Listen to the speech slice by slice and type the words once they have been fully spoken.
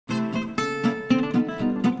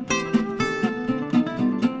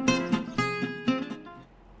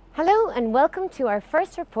and welcome to our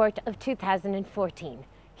first report of 2014,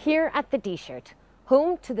 here at the D-Shirt,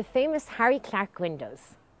 home to the famous Harry Clark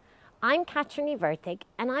windows. I'm Catherine Vertig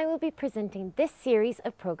and I will be presenting this series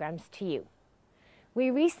of programmes to you.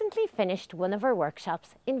 We recently finished one of our workshops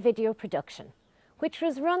in video production, which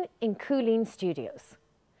was run in Coolleen Studios.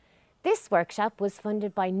 This workshop was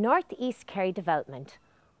funded by North East Kerry Development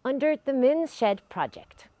under the Milnes Shed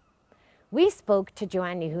project. We spoke to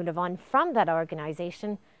Joanne Hulavan from that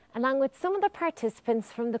organisation, along with some of the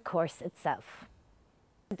participants from the course itself.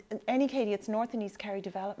 Katie, it's North and East Kerry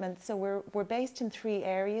Development, so we're based in 3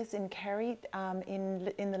 areas in Kerry, in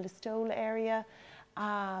the Listowel area,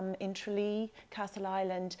 in Tralee, Castle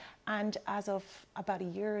Island, and as of about a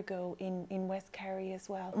year ago in West Kerry as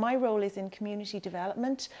well. My role is in community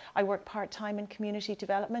development. I work part-time in community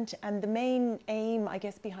development, and the main aim, I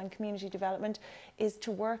guess, behind community development is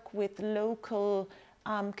to work with local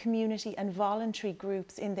community and voluntary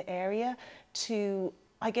groups in the area to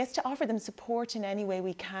offer them support in any way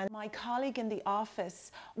we can. My colleague in the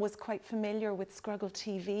office was quite familiar with Scrogall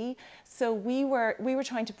TV, so we were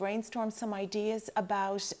trying to brainstorm some ideas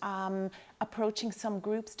about approaching some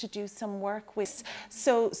groups to do some work with.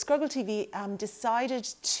 So Scrogall TV decided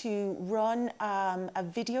to run a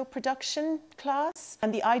video production class,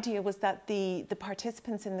 and the idea was that the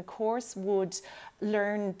participants in the course would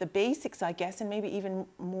learn the basics, I guess, and maybe even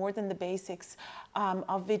more than the basics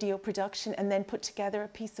of video production, and then put together a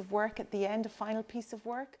piece of work at the end, a final piece of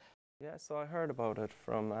work. Yeah, so I heard about it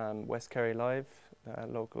from West Kerry Live, a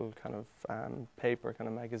local kind of paper, kind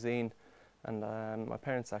of magazine, and my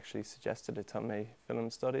parents actually suggested it to me,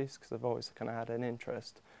 film studies, because I've always kind of had an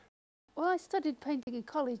interest. Well, I studied painting in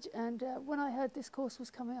college, and when I heard this course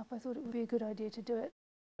was coming up, I thought it would be a good idea to do it.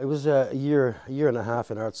 I was a year and a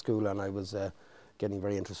half in art school, and I was getting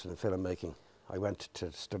very interested in filmmaking. I went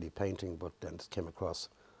to study painting, but then came across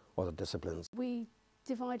other disciplines. We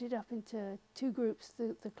divided up into 2 groups,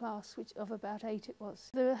 the class, which of about 8 it was.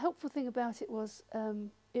 The helpful thing about it was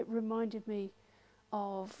it reminded me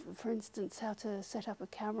of, for instance, how to set up a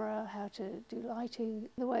camera, how to do lighting,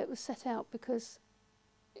 the way it was set out, because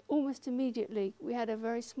almost immediately we had a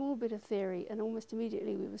very small bit of theory, and almost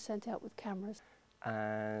immediately we were sent out with cameras.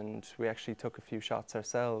 And we actually took a few shots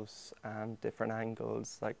ourselves, different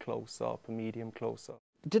angles, like close-up, medium close-up.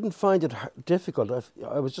 Didn't find it difficult.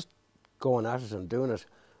 I was just going at it and doing it,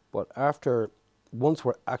 but once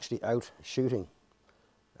we're actually out shooting,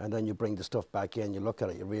 and then you bring the stuff back in, you look at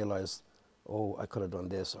it, you realise, oh, I could have done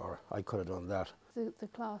this, or I could have done that. The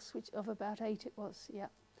class, which of about 8 it was, yeah.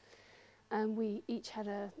 And we each had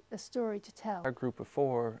a story to tell. Our group of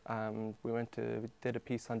 4, we did a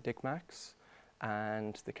piece on Dick Max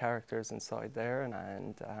and the characters inside there,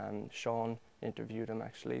 and Sean interviewed him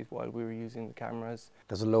actually while we were using the cameras.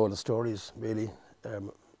 There's a load of stories, really.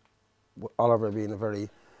 Oliver being a very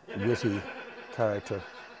witty character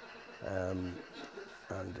and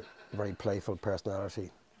a very playful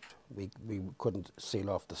personality. We couldn't seal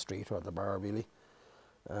off the street or the bar, really,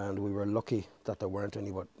 and we were lucky that there weren't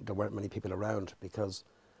many people around, because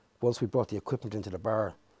once we brought the equipment into the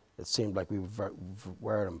bar, it seemed like we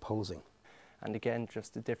were imposing. And again,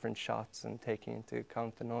 just the different shots and taking into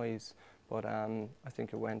account the noise, but I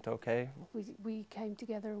think it went okay. We came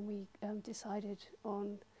together and we decided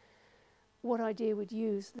on what idea we'd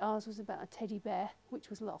use. Ours was about a teddy bear, which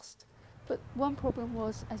was lost. But one problem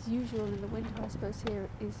was, as usual in the winter, I suppose here,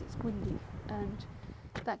 is it's windy, and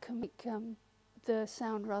that can make the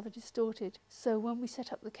sound rather distorted. So when we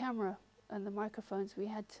set up the camera and the microphones, we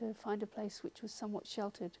had to find a place which was somewhat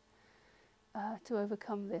sheltered to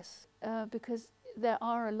overcome this, because there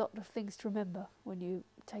are a lot of things to remember when you're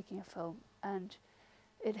taking a film, and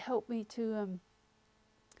it helped me to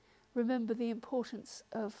remember the importance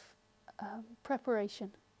of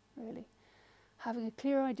preparation, really. Having a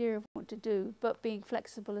clear idea of what to do, but being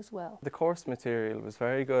flexible as well. The course material was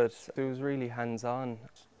very good. It was really hands-on.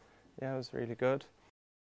 Yeah, it was really good.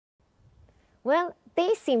 Well,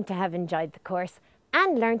 they seem to have enjoyed the course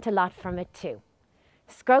and learnt a lot from it too.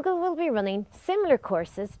 Scrogall will be running similar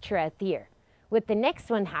courses throughout the year, with the next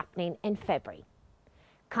one happening in February.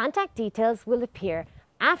 Contact details will appear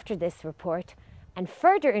after this report, and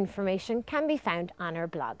further information can be found on our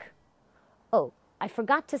blog. Oh, I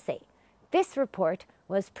forgot to say, this report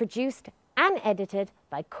was produced and edited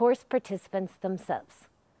by course participants themselves.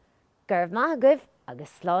 Gurv Mahagov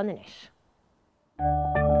agus Slán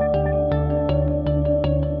Inish.